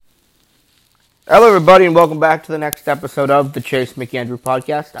Hello, everybody, and welcome back to the next episode of the Chase McAndrew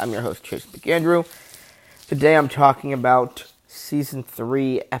podcast. I'm your host, Chase McAndrew. Today, I'm talking about Season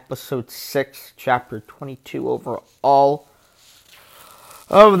 3, Episode 6, Chapter 22 overall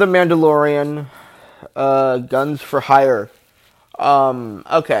of the Mandalorian, Guns for Hire.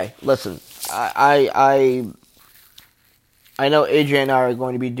 Okay, listen, I know AJ and I are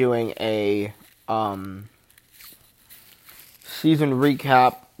going to be doing a, season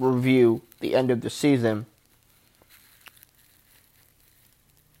recap review the end of the season.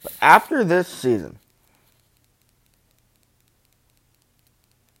 But after this season,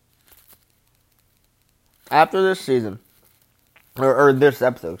 or this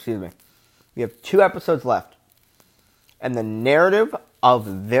episode, excuse me, we have 2 episodes left. And the narrative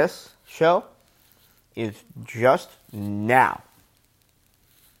of this show is just now.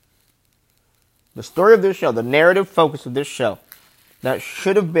 The story of this show, the narrative focus of this show, that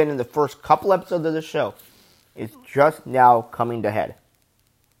should have been in the first couple episodes of the show, is just now coming to head.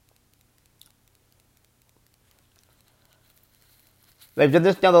 They've done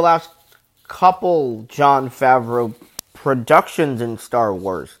this now the last couple Jon Favreau productions in Star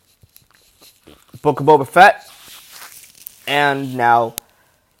Wars. Book of Boba Fett, and now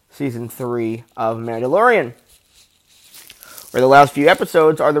Season 3 of Mandalorian, where the last few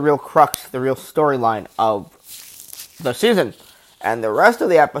episodes are the real crux, the real storyline of the season. And the rest of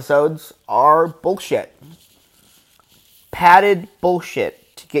the episodes are bullshit. Padded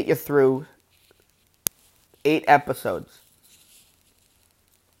bullshit to get you through 8 episodes.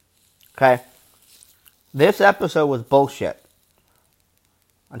 Okay? This episode was bullshit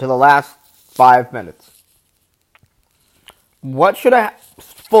until the last 5 minutes. What should I...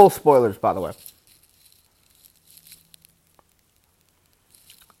 Full spoilers, by the way.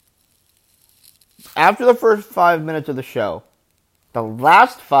 After the first 5 minutes of the show, the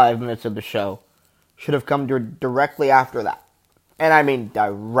last 5 minutes of the show should have come directly after that. And I mean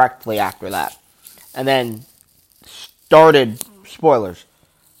directly after that. And then started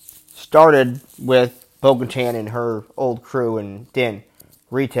with Bo-Katan and her old crew and Din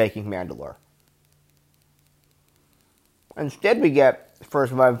retaking Mandalore. Instead, we get the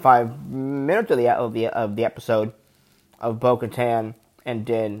first 5 minutes of the episode of Bo-Katan and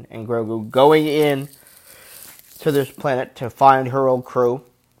Din and Grogu going in to this planet to find her old crew,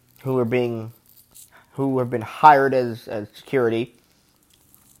 who have been hired as security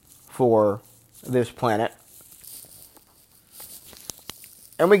for this planet.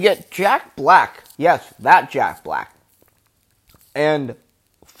 And we get Jack Black. Yes, that Jack Black. And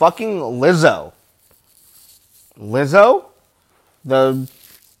fucking Lizzo. Lizzo? The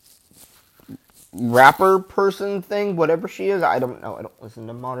rapper person thing, whatever she is. I don't know. I don't listen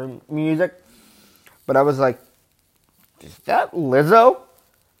to modern music. But I was like, is that Lizzo?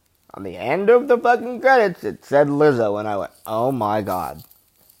 On the end of the fucking credits, it said Lizzo, and I went, oh my god.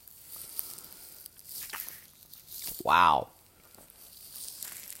 Wow.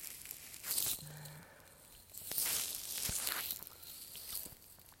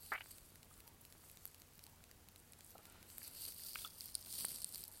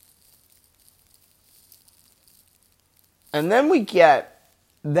 And then we get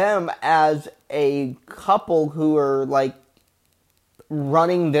them as a couple who are, like,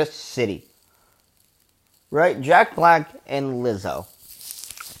 running this city. Right? Jack Black and Lizzo.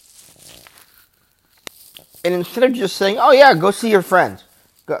 And instead of just saying, oh yeah, go see your friends.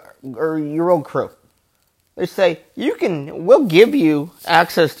 Or your old crew. They say, we'll give you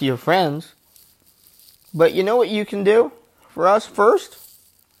access to your friends. But you know what you can do for us first?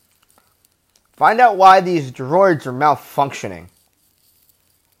 Find out why these droids are malfunctioning.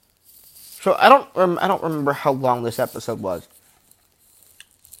 So I don't remember how long this episode was.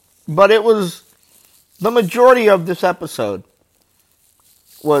 But it was... The majority of this episode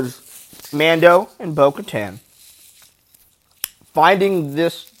was Mando and Bo-Katan finding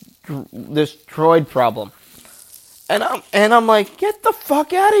this droid problem. And I'm like, get the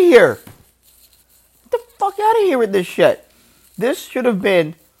fuck out of here. Get the fuck out of here with this shit. This should have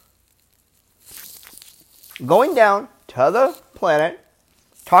been going down to the planet,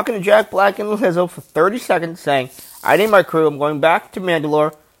 talking to Jack Black and Lizzo for 30 seconds, saying, I need my crew, I'm going back to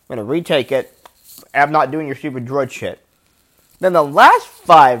Mandalore, I'm going to retake it, I'm not doing your stupid droid shit. Then the last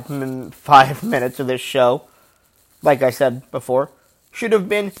 5 minutes of this show, like I said before, should have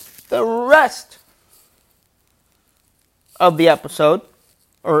been the rest of the episode,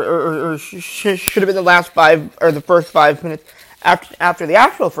 or should have been the last 5, or the first 5 minutes, after the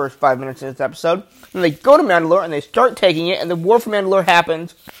actual first 5 minutes of this episode. And they go to Mandalore and they start taking it, and the War for Mandalore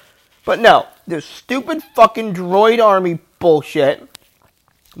happens. But no, this stupid fucking droid army bullshit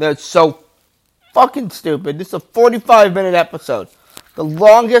that's so fucking stupid. This is a 45-minute episode.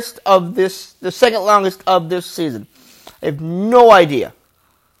 The second longest of this season. I have no idea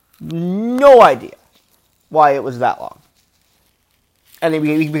why it was that long. And then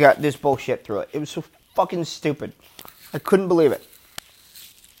we got this bullshit through it. It was so fucking stupid. I couldn't believe it.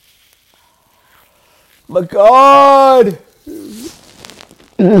 My God! This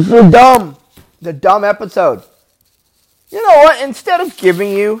is so dumb. It's a dumb episode. You know what? Instead of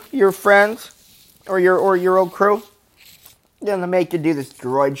giving you your friends or your old crew, they're gonna make you do this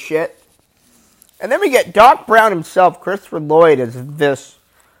droid shit. And then we get Doc Brown himself, Christopher Lloyd, as this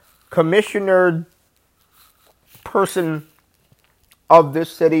commissioner person of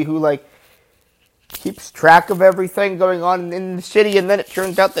this city who, like, keeps track of everything going on in the city, and then it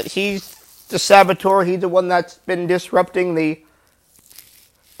turns out that he's the saboteur. He's the one that's been disrupting he's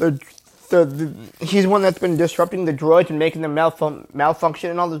the one that's been disrupting the droids and making them malfunction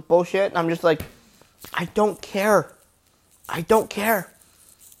and all this bullshit. And I'm just like, I don't care. And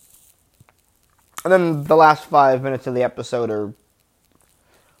then the last 5 minutes of the episode are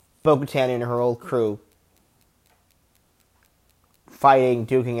Bo-Katan and her old crew fighting,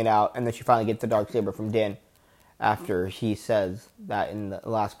 duking it out, and then she finally gets the Darksaber from Din after he says that in a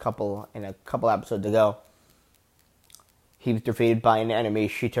couple episodes ago, he was defeated by an enemy.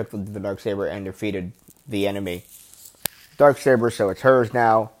 She took the Darksaber and defeated the enemy. Darksaber, so it's hers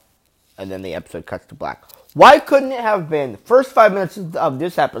now, and then the episode cuts to black. Why couldn't it have been the first 5 minutes of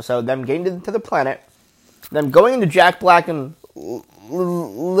this episode, them getting to the planet, them going into Jack Black and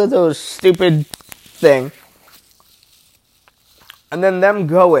Lizzo's stupid thing, and then them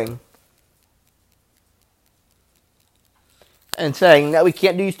going and saying that we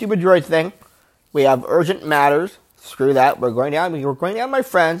can't do stupid droid thing. We have urgent matters. Screw that. We're going down, my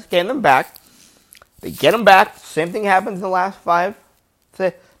friends, getting them back. They get them back. Same thing happens in the last five.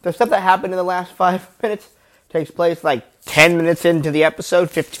 The stuff that happened in the last 5 minutes takes place like 10 minutes into the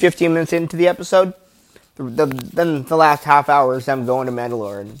episode, 15 minutes into the episode. Then the last half hour is them going to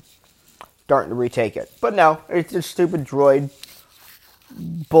Mandalorian and starting to retake it. But no, it's just stupid droid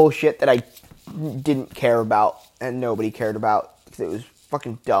bullshit that I didn't care about and nobody cared about because it was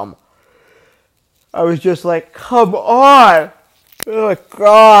fucking dumb. I was just like, come on! Oh,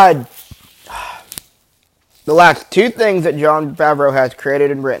 God! The last two things that Jon Favreau has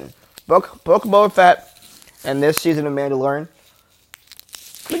created and written, Book of Boba Fett and this season of Mandalorian,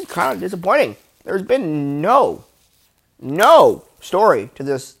 it's been kind of disappointing. There's been no story to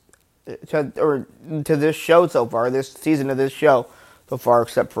this show so far, this season of this show so far,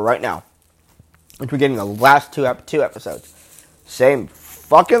 except for right now, which we're getting the last two episodes. Same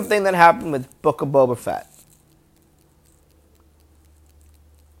fucking thing that happened with Book of Boba Fett.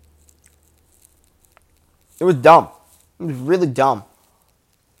 It was dumb. It was really dumb.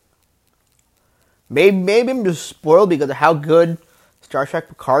 Maybe I'm just spoiled because of how good Star Trek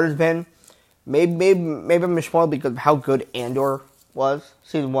Picard has been. Maybe I'm just spoiled because of how good Andor was.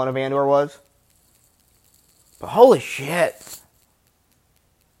 Season 1 of Andor was. But holy shit.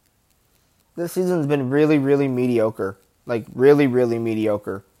 This season's been really, really mediocre. Like, really, really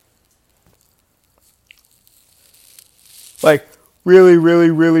mediocre. Like, really, really,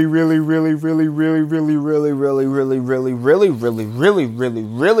 really, really, really, really, really, really, really, really, really, really, really, really, really, really,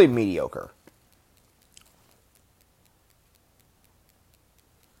 really mediocre.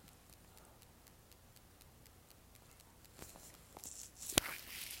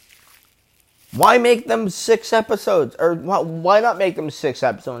 Why make them 6 episodes? Or why not make them 6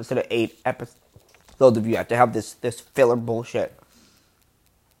 episodes instead of 8 episodes if you have to have this filler bullshit?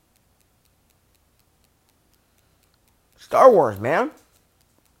 Star Wars, man.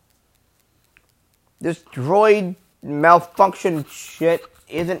 This droid malfunction shit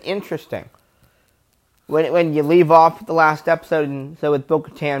isn't interesting. When you leave off the last episode, and so with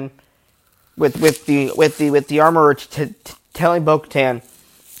Bo-Katan, with the armorer telling Bo-Katan,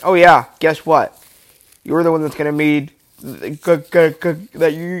 oh yeah, guess what? You're the one that's gonna lead.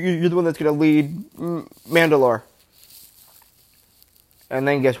 That you're the one that's gonna lead Mandalore. And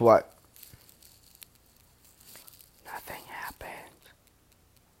then guess what?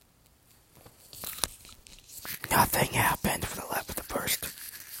 Nothing happened for the first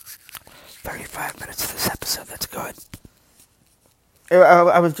 35 minutes of this episode. That's good.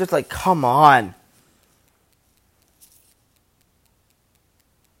 I was just like, come on.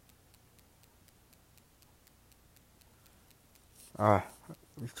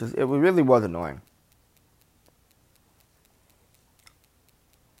 It really was annoying.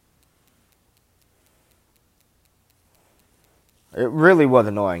 It really was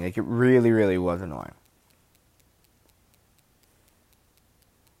annoying. Like, it really, really was annoying.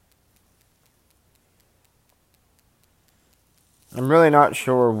 I'm really not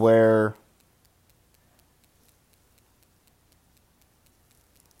sure where...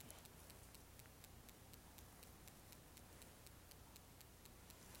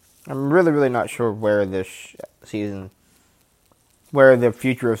 I'm really not sure where this season... where the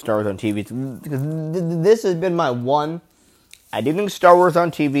future of Star Wars on TV is. Because this has been my one... I do think Star Wars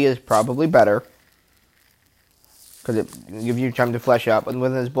on TV is probably better. Because it gives you time to flesh out. But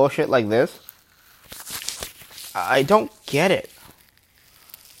with this bullshit like this... I don't get it.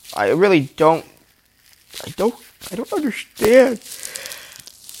 I really don't... I don't understand.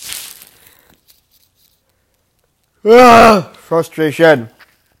 Frustration.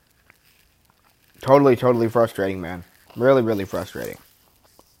 Totally frustrating, man. Really frustrating.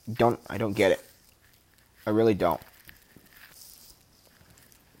 I don't get it. I really don't.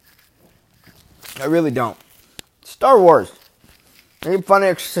 I really don't. Star Wars. Ain't fun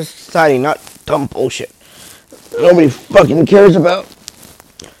in society, not dumb bullshit. Nobody fucking cares about.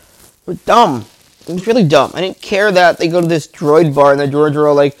 It was dumb. It was really dumb. I didn't care that they go to this droid bar and the droids are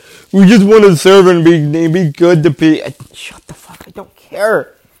all like, we just want to serve and be good to people. Shut the fuck. I don't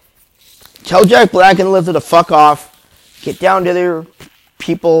care. Tell Jack Black and Liz to fuck off. Get down to their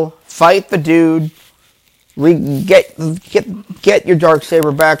people. Fight the dude. Get your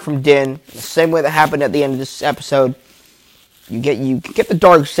Darksaber back from Din. The same way that happened at the end of this episode. You get the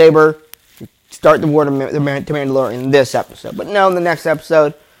Darksaber. Start the war to Mandalorian in this episode. But no, in the next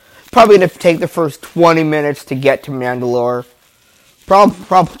episode, probably going to take the first 20 minutes to get to Mandalore.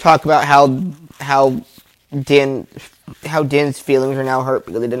 Probably talk about how Din's feelings are now hurt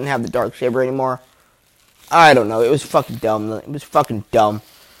because he didn't have the Darksaber anymore. I don't know. It was fucking dumb. It was fucking dumb.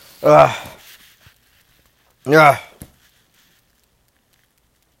 Ugh. Ugh.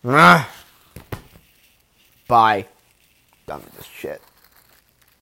 Ugh. Bye. Done with this shit.